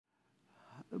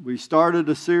We started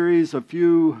a series a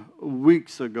few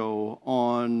weeks ago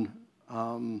on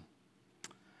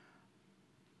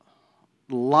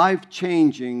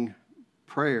life-changing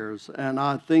prayers, and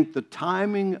I think the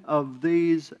timing of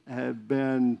these it's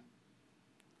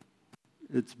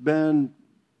been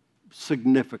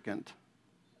significant.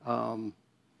 And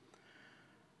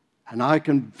I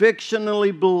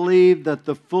convictionally believe that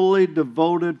the fully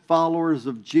devoted followers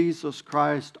of Jesus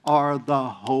Christ are the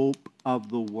hope of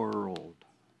the world.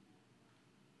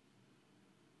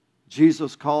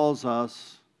 Jesus calls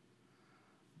us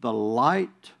the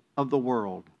light of the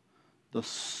world, the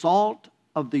salt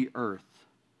of the earth.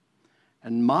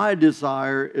 And my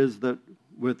desire is that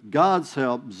with God's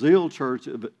help, Zeal Church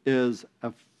is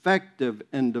effective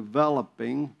in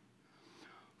developing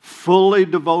fully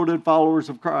devoted followers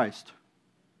of Christ.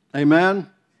 Amen?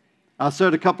 I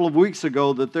said a couple of weeks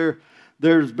ago that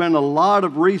there's been a lot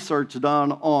of research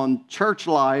done on church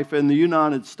life in the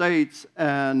United States,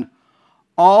 and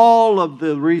all of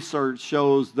the research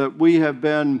shows that we have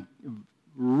been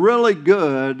really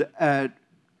good at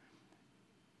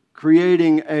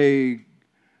creating a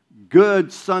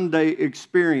good Sunday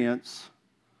experience,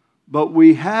 but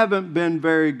we haven't been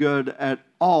very good at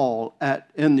all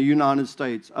in the United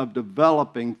States of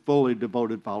developing fully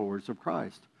devoted followers of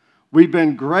Christ. We've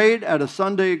been great at a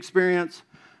Sunday experience,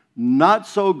 not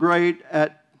so great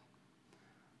at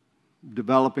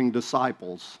developing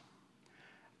disciples.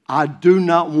 I do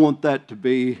not want that to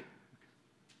be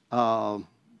us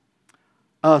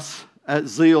at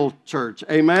Zeal Church.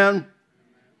 Amen?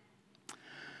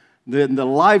 Then the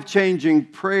life-changing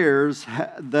prayers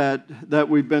that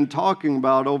we've been talking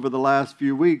about over the last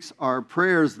few weeks are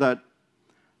prayers that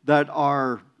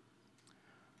are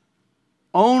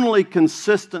only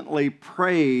consistently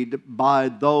prayed by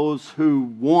those who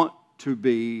want to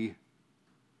be,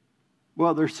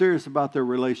 well, they're serious about their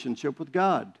relationship with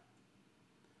God.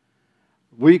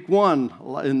 Week 1,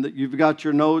 and you've got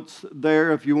your notes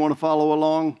there if you want to follow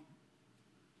along.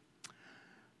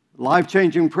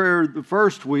 Life-changing prayer the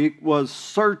first week was,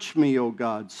 search me, O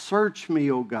God, search me,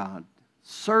 O God,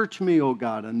 search me, O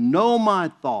God, and know my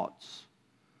thoughts.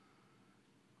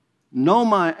 Know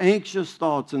my anxious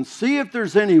thoughts, and see if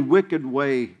there's any wicked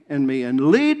way in me, and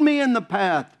lead me in the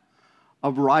path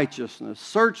of righteousness.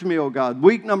 Search me, O God.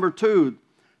 Week number 2,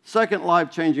 second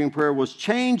life-changing prayer was,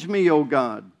 change me, O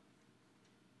God.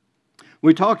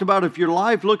 We talked about if your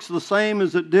life looks the same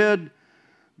as it did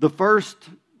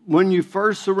when you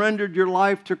first surrendered your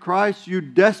life to Christ, you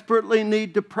desperately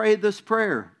need to pray this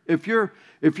prayer. If your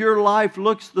life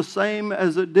looks the same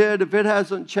as it did, if it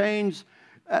hasn't changed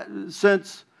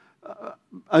since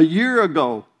a year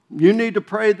ago, you need to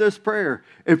pray this prayer.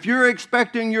 If you're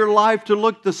expecting your life to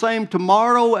look the same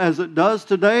tomorrow as it does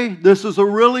today, this is a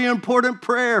really important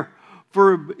prayer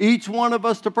for each one of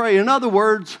us to pray. In other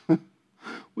words,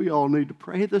 we all need to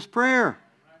pray this prayer.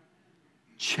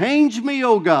 Change me,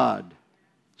 O God.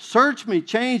 Search me,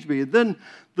 change me. Then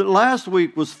the last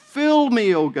week was, fill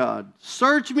me, O God.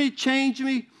 Search me, change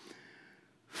me,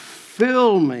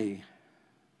 fill me.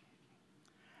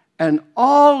 And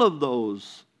all of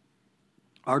those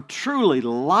are truly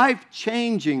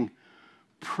life-changing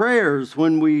prayers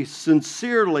when we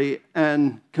sincerely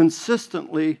and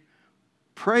consistently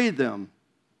pray them.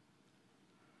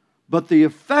 But the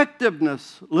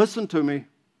effectiveness, listen to me,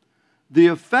 the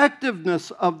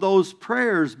effectiveness of those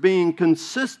prayers being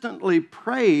consistently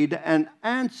prayed and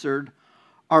answered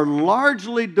are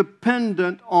largely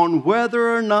dependent on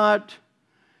whether or not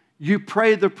you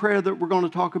pray the prayer that we're going to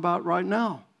talk about right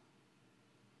now.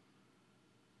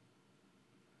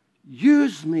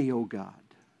 Use me, O God.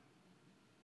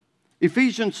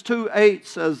 Ephesians 2:8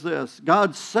 says this,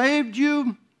 God saved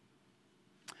you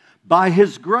by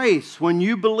His grace when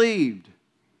you believed.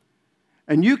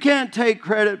 And you can't take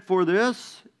credit for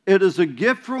this. It is a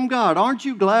gift from God. Aren't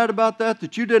you glad about that?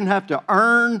 That you didn't have to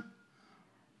earn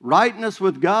rightness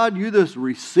with God. You just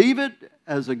receive it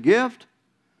as a gift.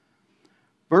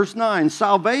 Verse 9,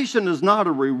 salvation is not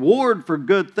a reward for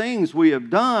good things we have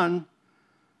done,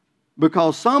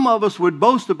 because some of us would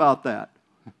boast about that.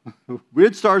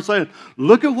 We'd start saying,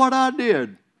 look at what I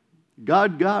did.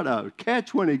 God got a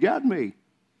catch when He got me.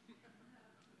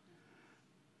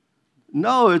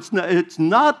 No, it's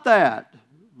not that.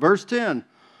 Verse 10,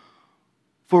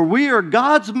 for we are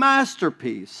God's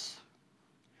masterpiece.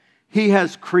 He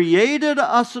has created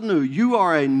us anew. You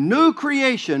are a new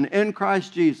creation in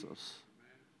Christ Jesus.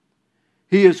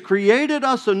 He has created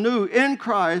us anew in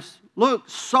Christ. Look,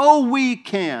 so we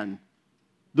can.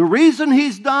 The reason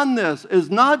He's done this is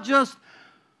not just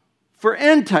for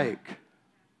intake.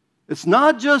 It's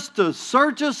not just to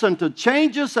search us and to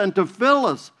change us and to fill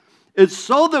us. It's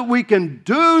so that we can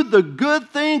do the good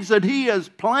things that He has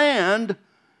planned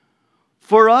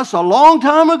for us a long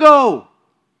time ago.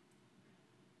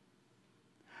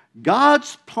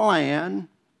 God's plan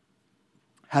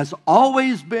has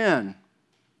always been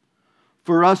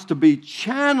for us to be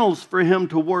channels for Him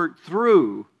to work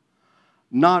through,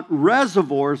 not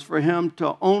reservoirs for Him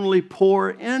to only pour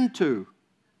into.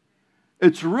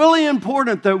 It's really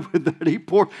important that He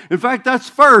pour. In fact, that's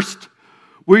first.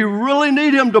 We really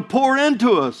need Him to pour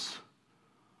into us.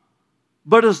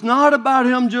 But it's not about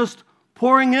Him just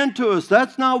pouring into us.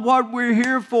 That's not what we're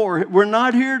here for. We're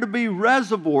not here to be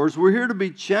reservoirs. We're here to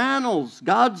be channels.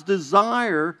 God's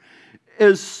desire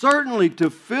is certainly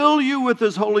to fill you with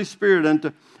His Holy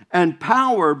Spirit and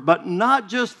power, but not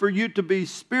just for you to be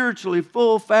spiritually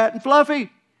full, fat, and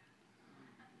fluffy.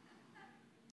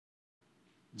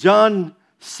 John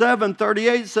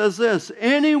 7:38 says this,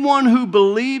 anyone who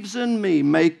believes in me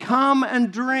may come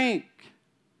and drink.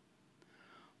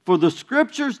 For the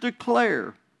Scriptures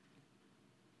declare,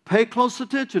 pay close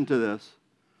attention to this,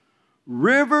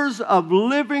 rivers of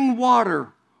living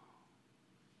water.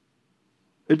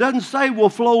 It doesn't say will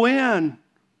flow in.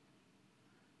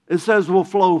 It says will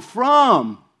flow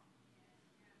from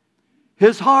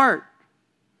His heart.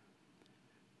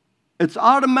 It's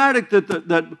automatic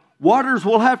that waters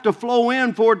will have to flow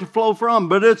in for it to flow from.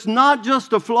 But it's not just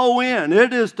to flow in.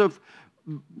 It is to,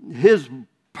 His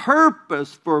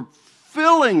purpose for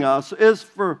filling us is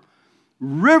for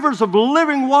rivers of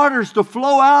living waters to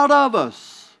flow out of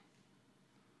us.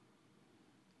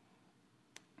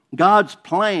 God's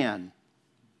plan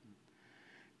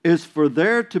is for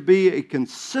there to be a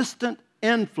consistent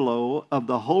inflow of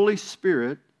the Holy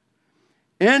Spirit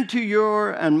into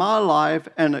your and my life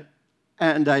and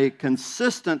a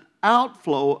consistent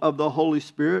outflow of the Holy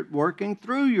Spirit working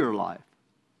through your life.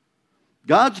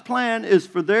 God's plan is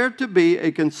for there to be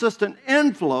a consistent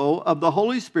inflow of the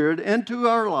Holy Spirit into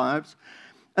our lives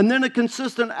and then a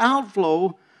consistent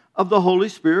outflow of the Holy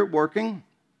Spirit working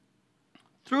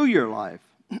through your life.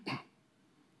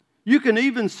 You can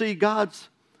even see God's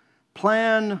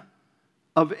plan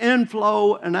of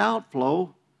inflow and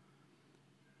outflow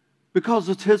because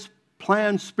it's His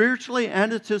plan spiritually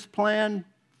and it's His plan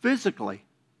physically.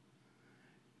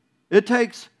 It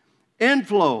takes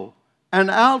inflow and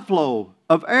outflow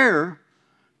of air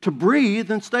to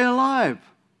breathe and stay alive.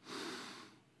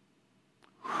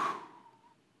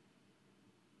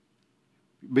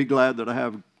 Be glad that I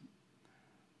have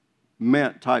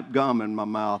mint type gum in my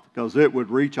mouth because it would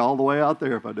reach all the way out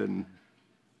there if I didn't.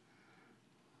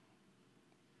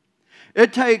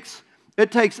 It takes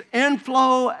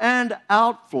inflow and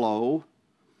outflow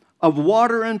of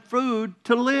water and food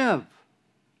to live.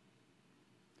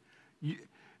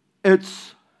 It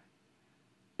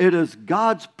is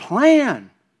God's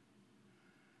plan.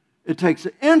 It takes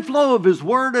the inflow of His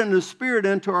Word and His Spirit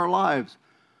into our lives.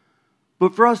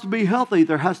 But for us to be healthy,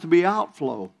 there has to be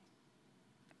outflow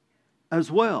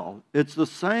as well. It's the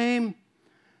same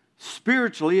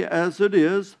spiritually as it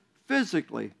is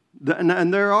physically.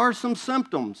 And there are some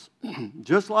symptoms.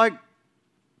 Just like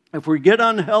if we get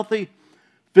unhealthy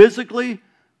physically,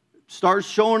 starts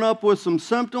showing up with some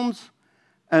symptoms,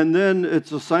 and then it's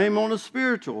the same on a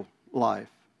spiritual life.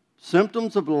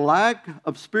 Symptoms of lack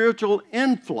of spiritual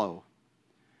inflow.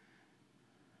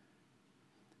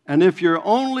 And if your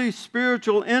only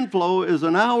spiritual inflow is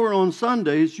an hour on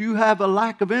Sundays, you have a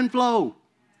lack of inflow.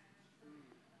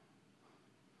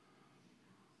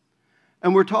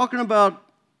 And we're talking about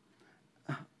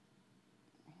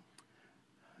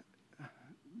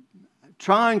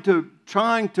trying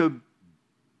to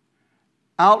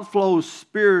outflow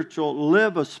spiritual,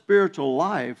 live a spiritual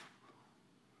life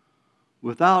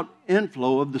without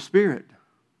inflow of the Spirit.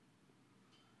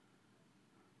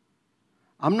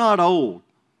 I'm not old.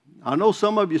 I know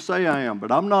some of you say I am,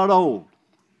 but I'm not old.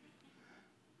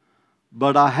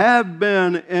 But I have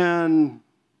been in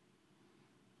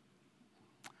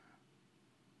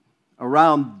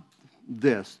around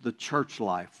this, the church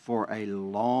life, for a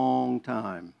long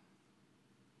time.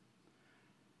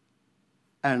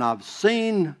 And I've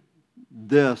seen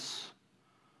these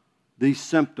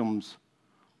symptoms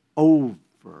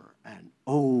over and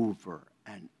over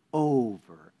and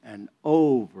over and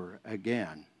over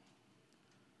again.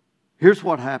 Here's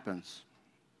what happens.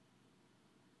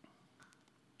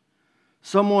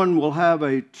 Someone will have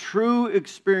a true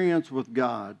experience with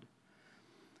God,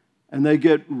 and they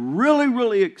get really,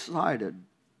 really excited,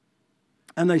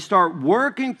 and they start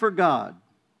working for God.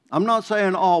 I'm not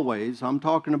saying always. I'm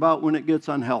talking about when it gets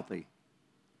unhealthy.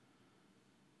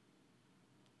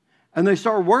 And they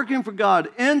start working for God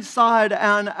inside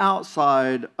and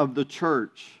outside of the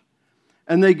church.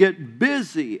 and they get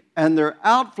busy, and their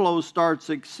outflow starts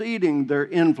exceeding their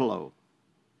inflow.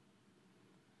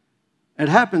 It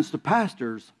happens to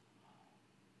pastors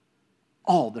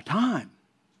all the time.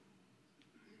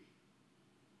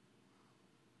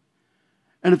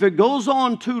 And if it goes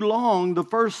on too long, the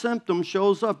first symptom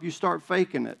shows up. You start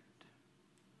faking it.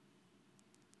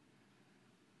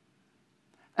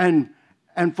 And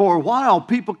for a while,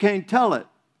 people can't tell it.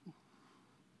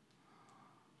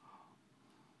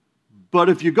 But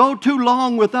if you go too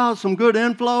long without some good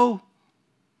inflow,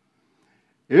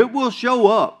 it will show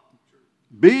up.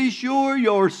 Be sure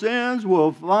your sins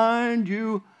will find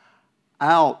you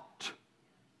out.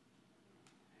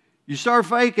 You start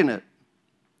faking it.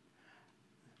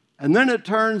 And then it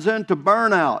turns into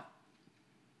burnout.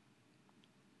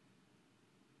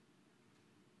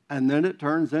 And then it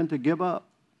turns into give up.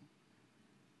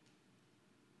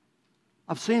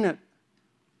 I've seen it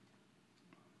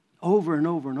over and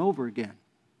over and over again.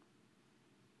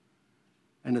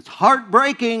 And it's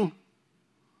heartbreaking,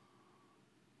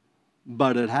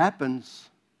 but it happens.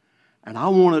 And I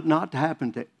want it not to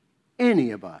happen to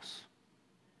any of us.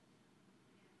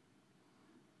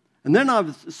 And then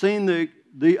I've seen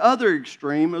the other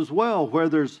extreme as well, where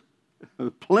there's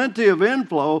plenty of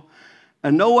inflow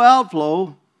and no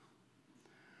outflow,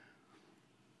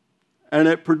 and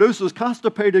it produces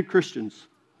constipated Christians.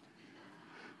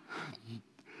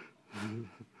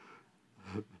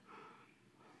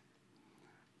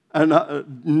 And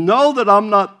know that I'm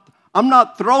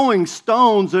not throwing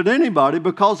stones at anybody,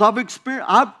 because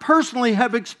I personally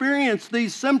have experienced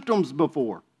these symptoms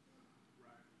before.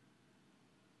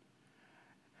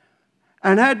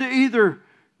 And had to either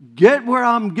get where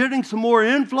I'm getting some more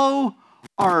inflow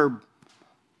or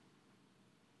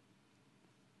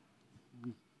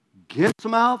get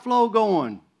some outflow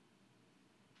going.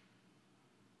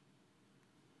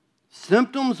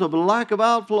 Symptoms of a lack of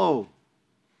outflow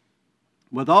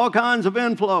with all kinds of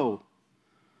inflow.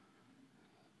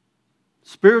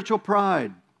 Spiritual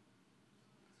pride.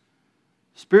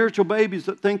 Spiritual babies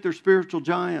that think they're spiritual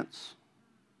giants.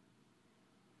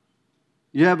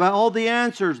 You have all the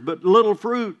answers, but little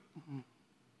fruit.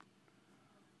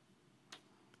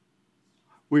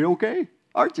 We okay?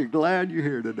 Aren't you glad you're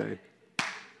here today?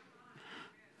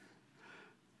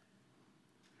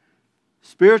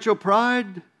 Spiritual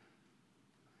pride.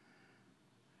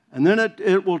 And then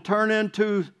it will turn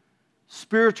into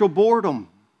spiritual boredom.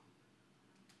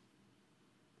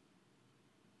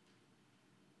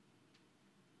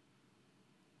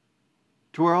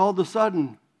 To where all of a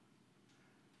sudden,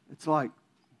 it's like,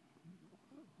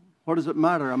 what does it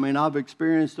matter? I mean, I've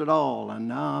experienced it all, and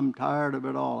now I'm tired of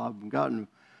it all. I've gotten,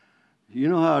 you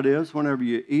know how it is, whenever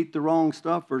you eat the wrong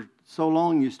stuff for so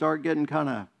long, you start getting kind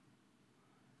of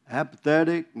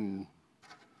apathetic and,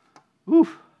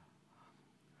 oof.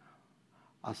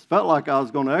 I felt like I was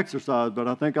going to exercise, but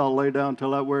I think I'll lay down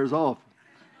until that wears off.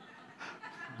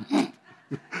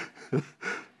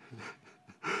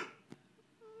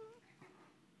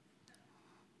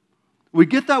 We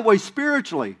get that way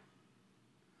spiritually.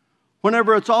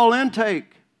 Whenever it's all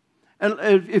intake. And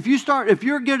if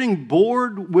you're getting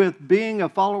bored with being a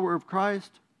follower of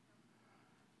Christ,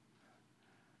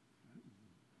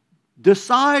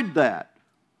 decide that.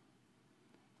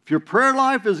 If your prayer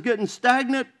life is getting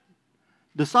stagnant,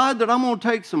 decide that I'm going to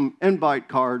take some invite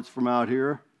cards from out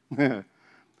here and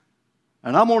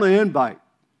I'm going to invite.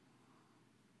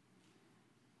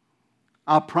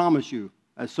 I promise you,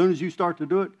 as soon as you start to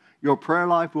do it, your prayer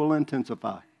life will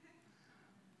intensify.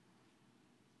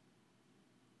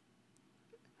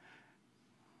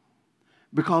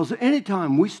 Because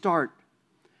anytime we start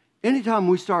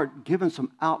giving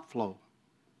some outflow,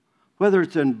 whether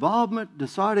it's involvement,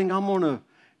 deciding I'm going to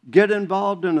get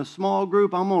involved in a small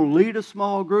group, I'm going to lead a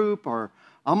small group, or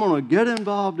I'm going to get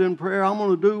involved in prayer, I'm going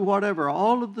to do whatever,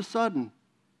 all of a sudden,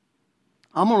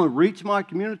 I'm going to reach my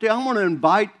community, I'm going to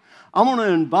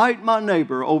invite my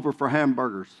neighbor over for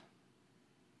hamburgers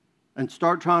and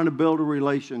start trying to build a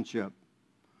relationship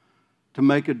to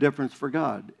make a difference for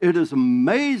God. It is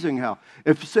amazing how,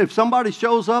 if somebody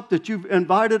shows up that you've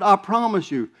invited, I promise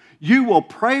you, you will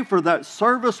pray for that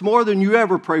service more than you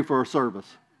ever pray for a service.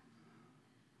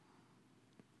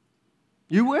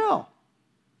 You will.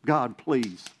 God,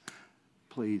 please,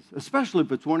 please, especially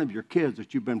if it's one of your kids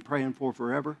that you've been praying for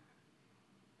forever.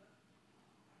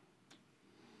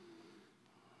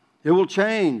 It will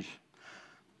change.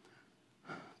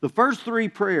 The first three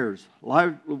prayers,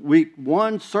 week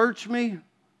 1, search me,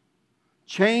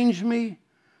 change me,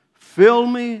 fill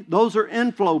me, those are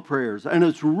inflow prayers. And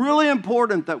it's really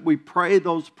important that we pray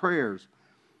those prayers.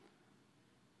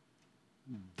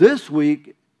 This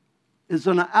week is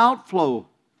an outflow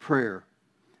prayer.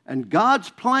 And God's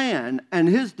plan and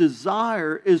His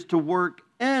desire is to work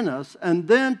in us and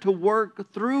then to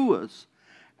work through us.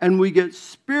 And we get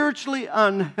spiritually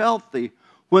unhealthy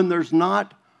when there's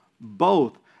not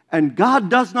both. And God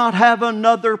does not have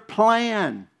another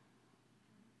plan.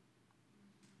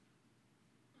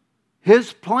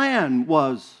 His plan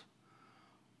was,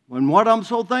 and what I'm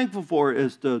so thankful for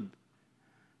is to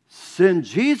send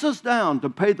Jesus down to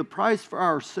pay the price for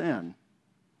our sin.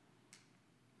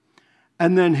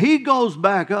 And then He goes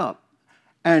back up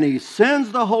and He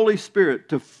sends the Holy Spirit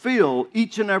to fill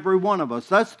each and every one of us.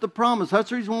 That's the promise.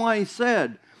 That's the reason why He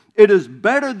said, it is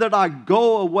better that I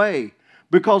go away.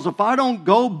 Because if I don't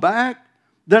go back,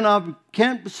 then I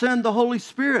can't send the Holy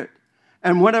Spirit.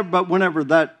 And whenever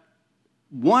that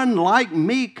one like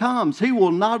me comes, He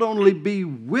will not only be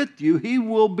with you, He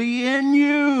will be in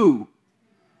you.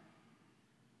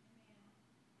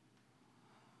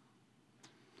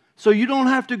 So you don't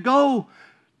have to go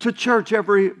to church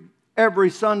every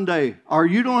Sunday, or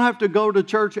you don't have to go to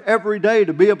church every day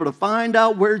to be able to find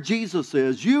out where Jesus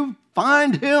is. You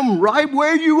find Him right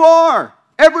where you are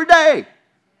every day.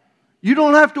 You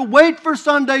don't have to wait for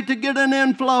Sunday to get an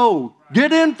inflow.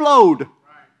 Get inflowed.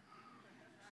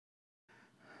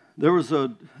 There's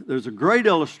a great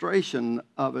illustration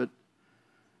of it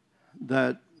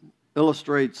that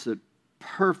illustrates it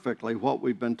perfectly what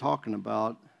we've been talking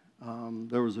about.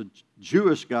 There was a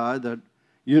Jewish guy that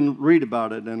you can read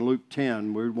about it in Luke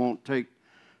 10. We won't take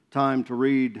time to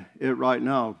read it right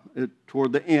now.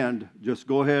 Toward the end, just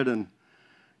go ahead and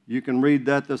you can read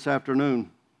that this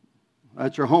afternoon.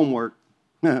 That's your homework.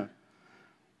 There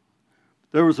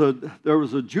was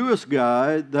a Jewish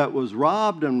guy that was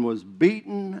robbed and was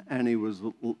beaten, and he was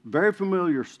a very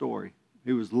familiar story.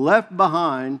 He was left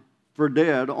behind for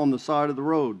dead on the side of the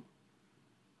road.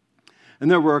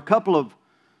 And there were a couple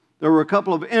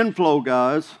of inflow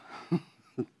guys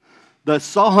that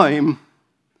saw him,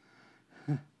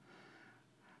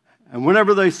 and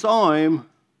whenever they saw him,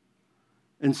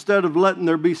 instead of letting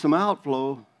there be some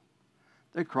outflow,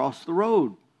 they crossed the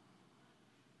road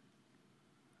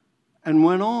and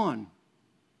went on.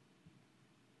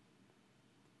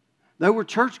 They were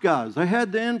church guys. They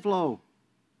had the inflow.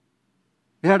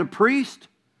 They had a priest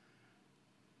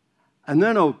and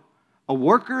then a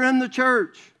worker in the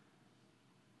church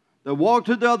that walked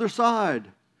to the other side.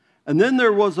 And then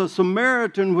there was a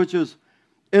Samaritan, which is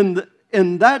in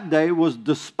that day was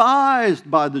despised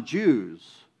by the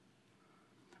Jews.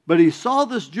 But he saw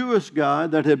this Jewish guy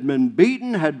that had been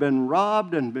beaten, had been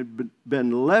robbed, and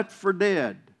been left for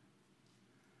dead.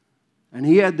 And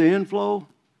he had the inflow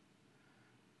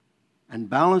and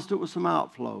balanced it with some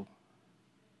outflow.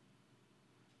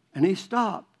 And he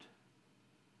stopped.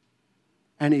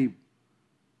 And he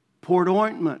poured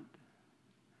ointment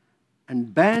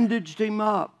and bandaged him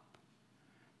up.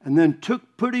 And then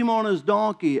put him on his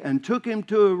donkey and took him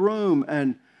to a room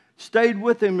and stayed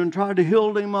with him and tried to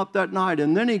heal him up that night.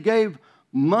 And then he gave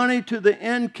money to the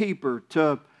innkeeper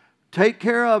to take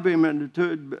care of him and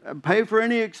to pay for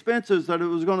any expenses that it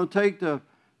was going to take to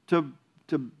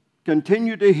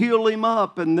continue to heal him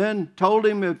up. And then told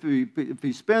him if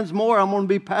he spends more, I'm going to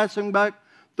be passing back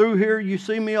through here. You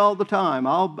see me all the time.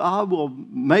 I will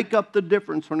make up the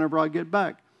difference whenever I get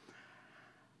back.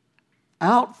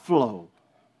 Outflow.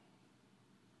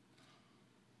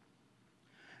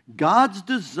 God's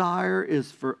desire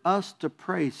is for us to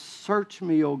pray, search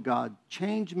me, O God,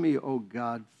 change me, O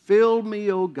God, fill me,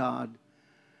 O God,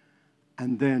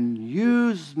 and then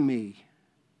use me,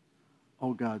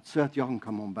 O God. Seth, y'all can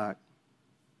come on back.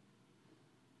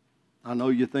 I know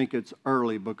you think it's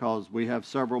early because we have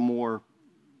several more,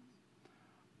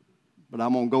 but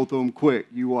I'm going to go through them quick.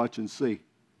 You watch and see.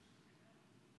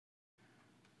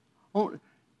 Oh,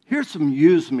 here's some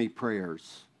use me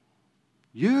prayers.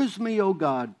 Use me, O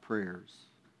God, prayers.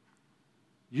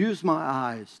 Use my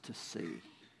eyes to see.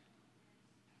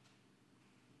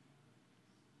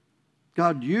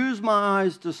 God, use my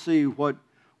eyes to see what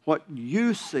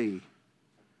you see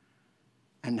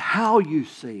and how you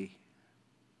see.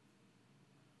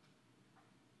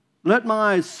 Let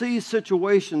my eyes see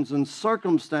situations and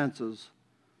circumstances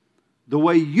the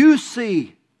way you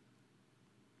see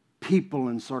people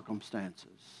and circumstances.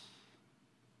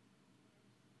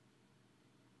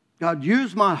 God,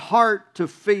 use my heart to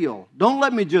feel. Don't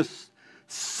let me just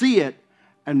see it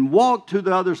and walk to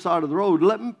the other side of the road.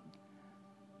 Let me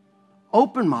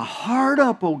open my heart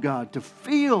up, oh God, to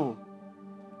feel.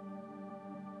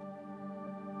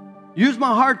 Use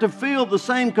my heart to feel the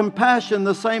same compassion,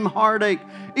 the same heartache,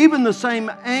 even the same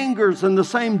angers and the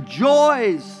same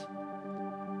joys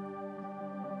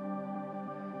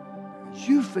as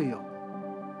you feel.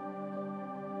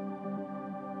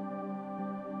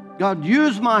 God,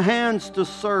 use my hands to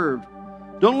serve.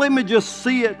 Don't let me just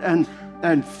see it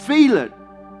and feel it.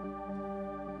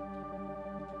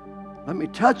 Let me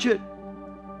touch it.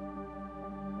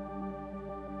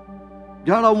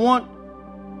 God, I want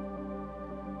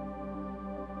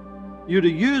you to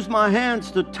use my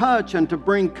hands to touch and to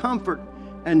bring comfort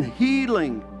and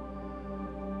healing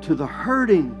to the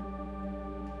hurting.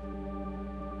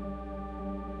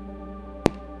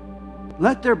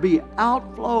 Let there be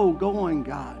outflow going,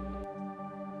 God.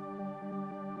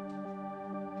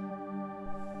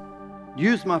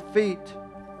 Use my feet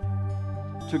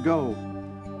to go.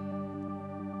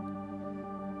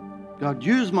 God,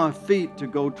 use my feet to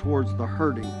go towards the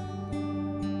hurting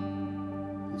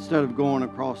instead of going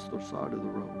across the side of the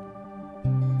road.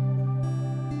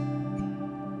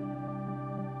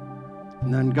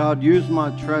 And then, God, use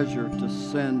my treasure to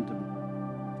send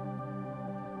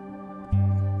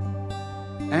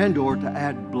and or to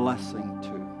add blessing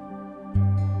to.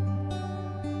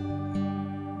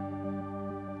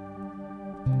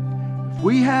 If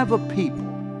we have a people,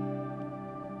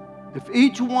 if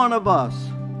each one of us,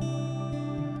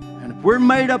 and if we're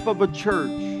made up of a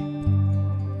church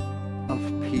of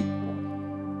people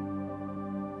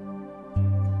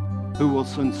who will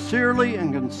sincerely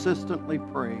and consistently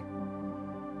pray,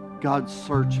 God,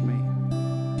 search me.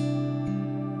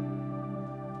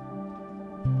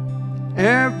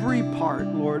 Every part,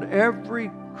 Lord, every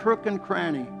crook and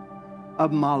cranny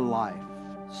of my life,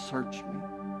 search me.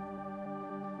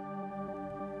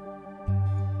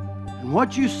 And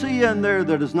what you see in there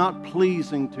that is not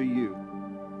pleasing to you,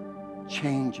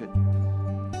 change it.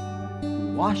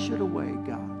 Wash it away,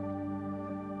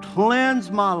 God.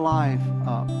 Cleanse my life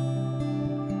up.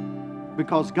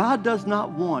 Because God does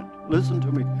not want, listen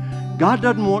to me, God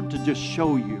doesn't want to just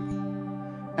show you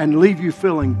and leave you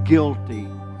feeling guilty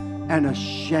and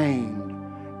ashamed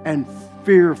and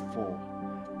fearful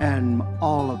and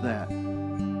all of that.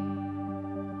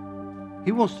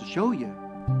 He wants to show you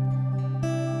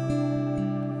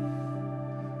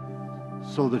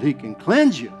so that He can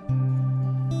cleanse you,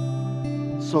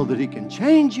 so that He can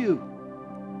change you.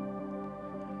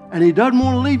 And He doesn't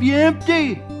want to leave you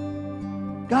empty.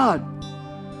 God,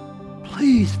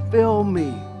 please fill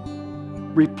me.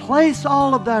 Replace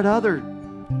all of that other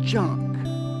junk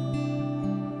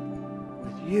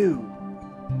with you.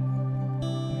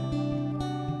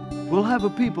 We'll have a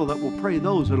people that will pray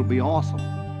those. It'll be awesome.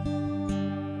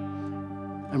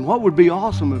 And what would be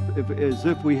awesome is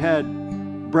if we had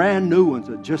brand new ones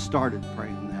that just started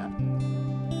praying that.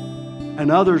 And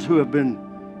others who have been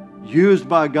used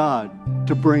by God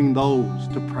to bring those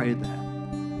to pray that.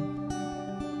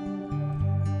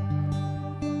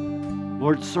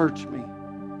 Lord, search me.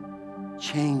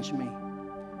 Change me.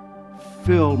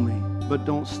 Fill me. But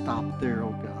don't stop there,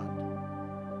 oh God.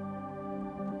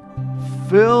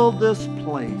 Fill this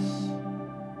place.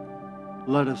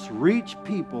 Let us reach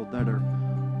people that are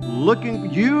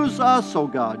looking. Use us, oh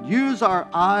God. Use our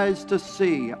eyes to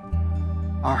see,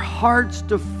 our hearts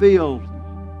to feel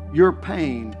your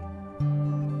pain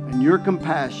and your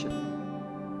compassion.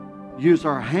 Use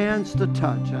our hands to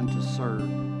touch and to serve.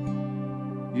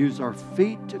 Use our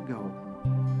feet to go.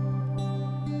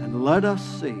 And let us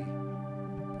see,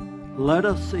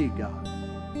 God,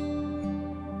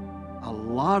 a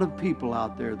lot of people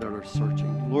out there that are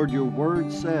searching. Lord, your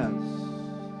word says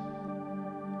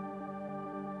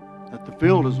that the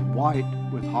field is white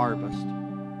with harvest.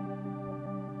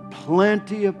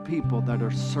 Plenty of people that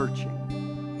are searching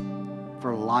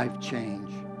for life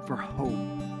change, for hope.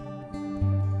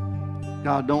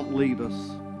 God, don't leave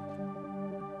us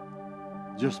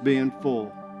just being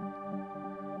full.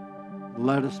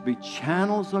 Let us be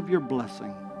channels of your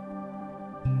blessing.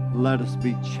 Let us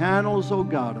be channels, O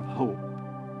God, of hope.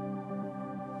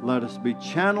 Let us be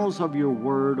channels of your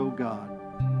word, O God.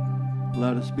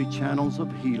 Let us be channels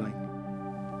of healing.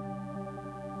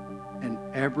 In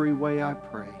every way I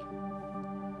pray.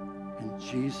 In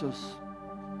Jesus'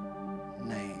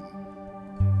 name.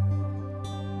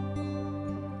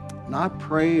 And I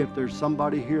pray if there's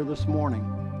somebody here this morning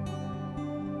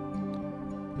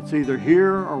that's either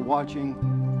here or watching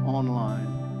online,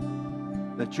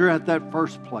 that you're at that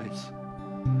first place.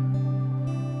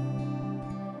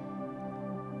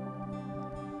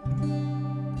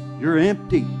 You're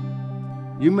empty.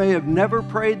 You may have never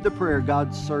prayed the prayer,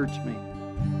 God, search me.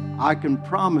 I can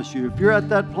promise you, if you're at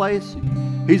that place,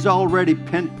 He's already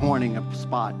pinpointing a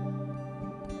spot.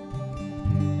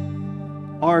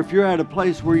 Or if you're at a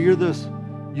place where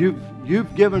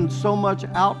you've given so much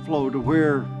outflow to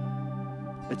where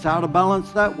it's out of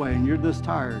balance that way and you're this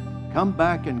tired, come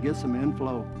back and get some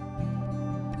inflow.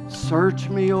 Search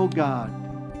me, O God.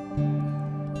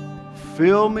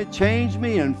 Fill me, change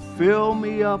me, and fill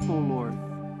me up, O Lord.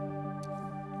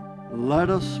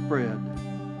 Let us spread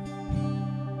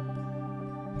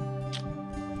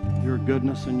your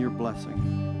goodness and your blessing.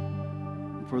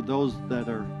 And for those that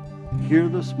are here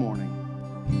this morning,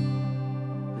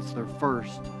 it's their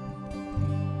first.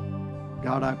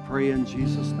 God, I pray in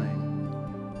Jesus'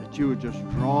 name that you would just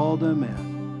draw them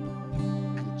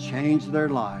in and change their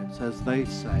lives as they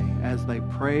say, as they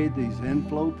pray these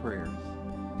inflow prayers.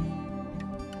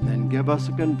 And then give us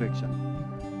a conviction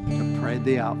to pray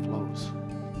the outflows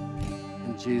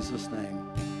in Jesus' name.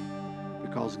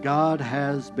 Because God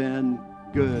has been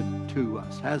good to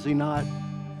us, has He not?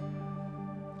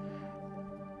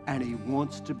 And He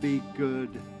wants to be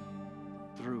good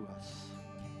through us.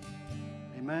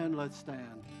 Amen. Let's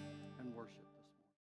stand.